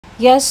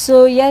Yes,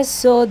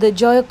 so the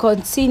joy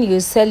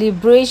continues,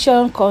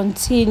 celebration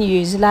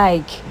continues.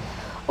 Like,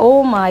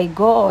 oh my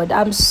God,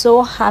 I'm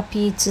so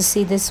happy to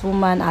see this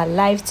woman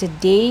alive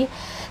today,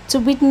 to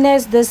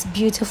witness this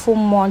beautiful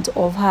month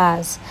of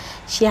hers.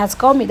 She has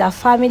come with her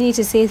family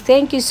to say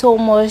thank you so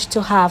much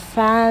to her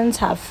fans,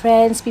 her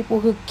friends,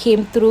 people who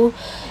came through,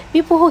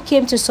 people who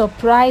came to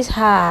surprise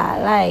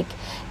her. Like,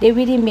 they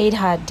really made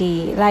her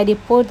day. Like, they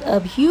put a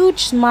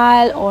huge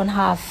smile on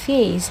her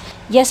face.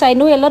 Yes, I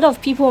know a lot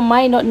of people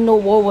might not know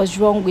what was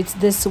wrong with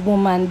this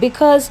woman,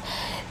 because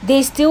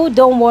they still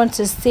don't want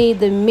to say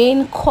the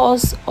main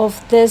cause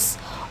of this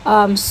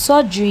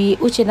surgery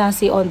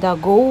Uchenansi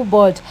undergo.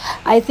 But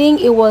I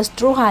think it was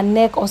through her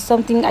neck or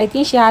something. I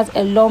think she has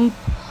a lump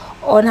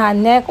on her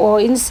neck or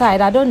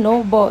inside, I don't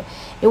know, but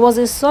it was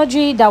a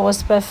surgery that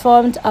was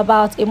performed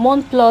about a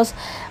month plus.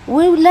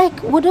 We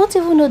don't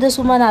even know this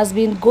woman has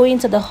been going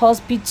to the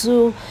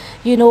hospital,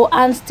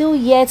 and still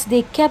yet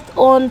they kept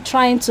on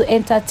trying to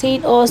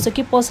entertain us, to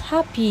keep us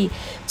happy,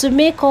 to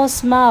make us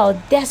smile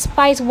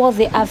despite what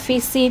they are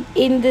facing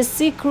in the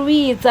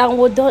secret, and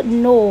we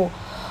don't know.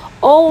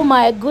 Oh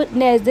my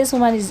goodness, this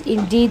woman is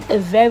indeed a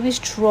very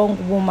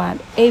strong woman,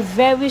 a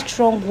very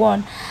strong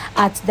one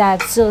at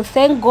that. So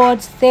thank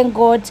God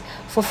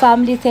for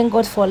family, thank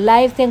God for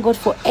life, thank God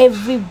for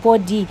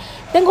everybody,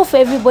 thank God for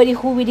everybody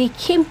who really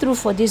came through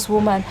for this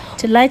woman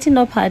to lighten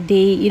up her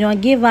day,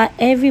 and give her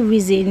every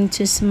reason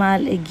to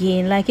smile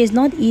again. Like, it's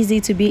not easy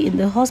to be in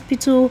the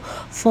hospital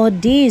for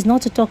days,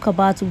 not to talk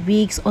about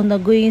weeks,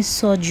 undergoing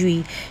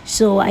surgery.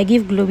 So I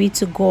give glory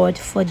to God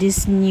for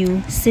this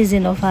new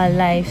season of her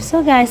life.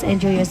 So guys,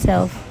 enjoy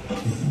yourself.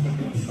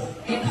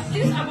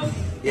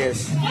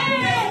 Yes.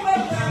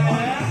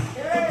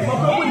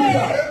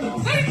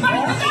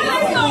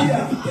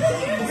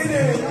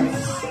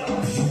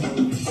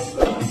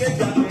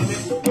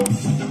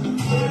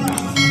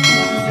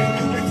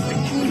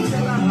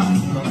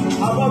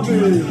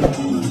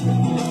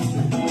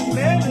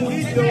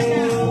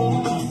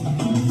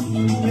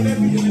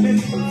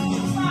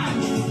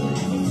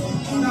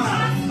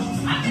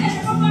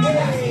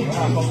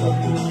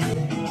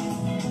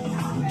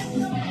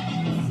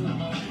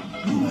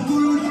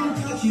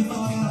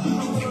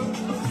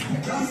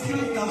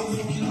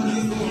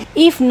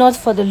 If not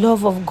for the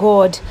love of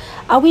God,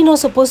 are we not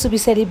supposed to be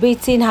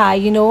celebrating her?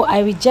 I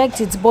reject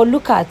it, but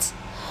look at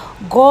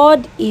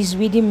God is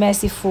really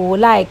merciful.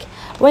 Like,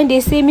 when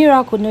they say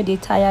miracle no dey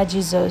tire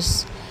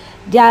Jesus,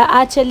 they are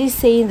actually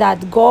saying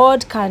that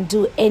God can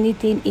do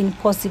anything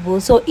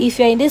impossible. So if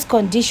you're in this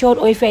condition,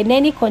 or if you're in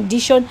any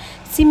condition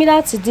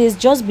similar to this,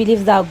 just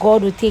believe that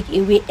God will take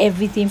away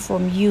everything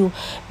from you,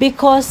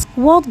 because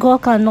what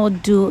God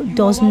cannot do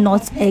does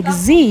not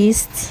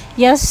exist.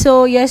 Yes,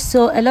 so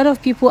a lot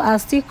of people are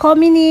still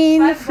coming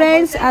in,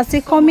 friends are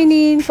still coming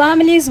in,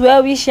 families,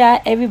 well-wisher,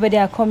 everybody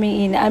are coming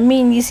in. I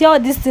mean, you see all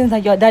these things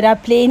that are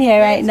playing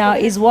here right now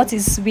is what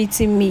is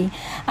sweeting me,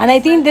 and I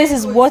think this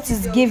is what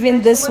is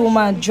giving this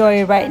woman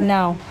joy right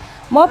now.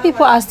 More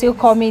people are still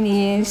coming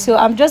in, so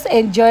I'm just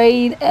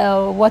enjoying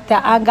what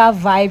the anger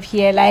vibe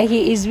here. Like,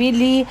 he is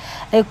really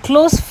a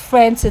close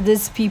friend to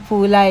these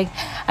people. Like,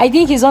 I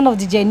think he's one of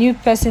the genuine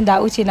person that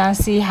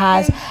Uchenansi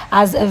has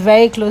as a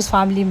very close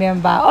family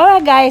member. All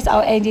right guys, I'll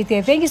end it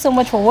here. Thank you so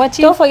much for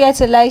watching. Don't forget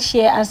to like,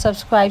 share and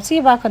subscribe. See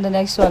you back on the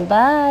next one.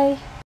 Bye.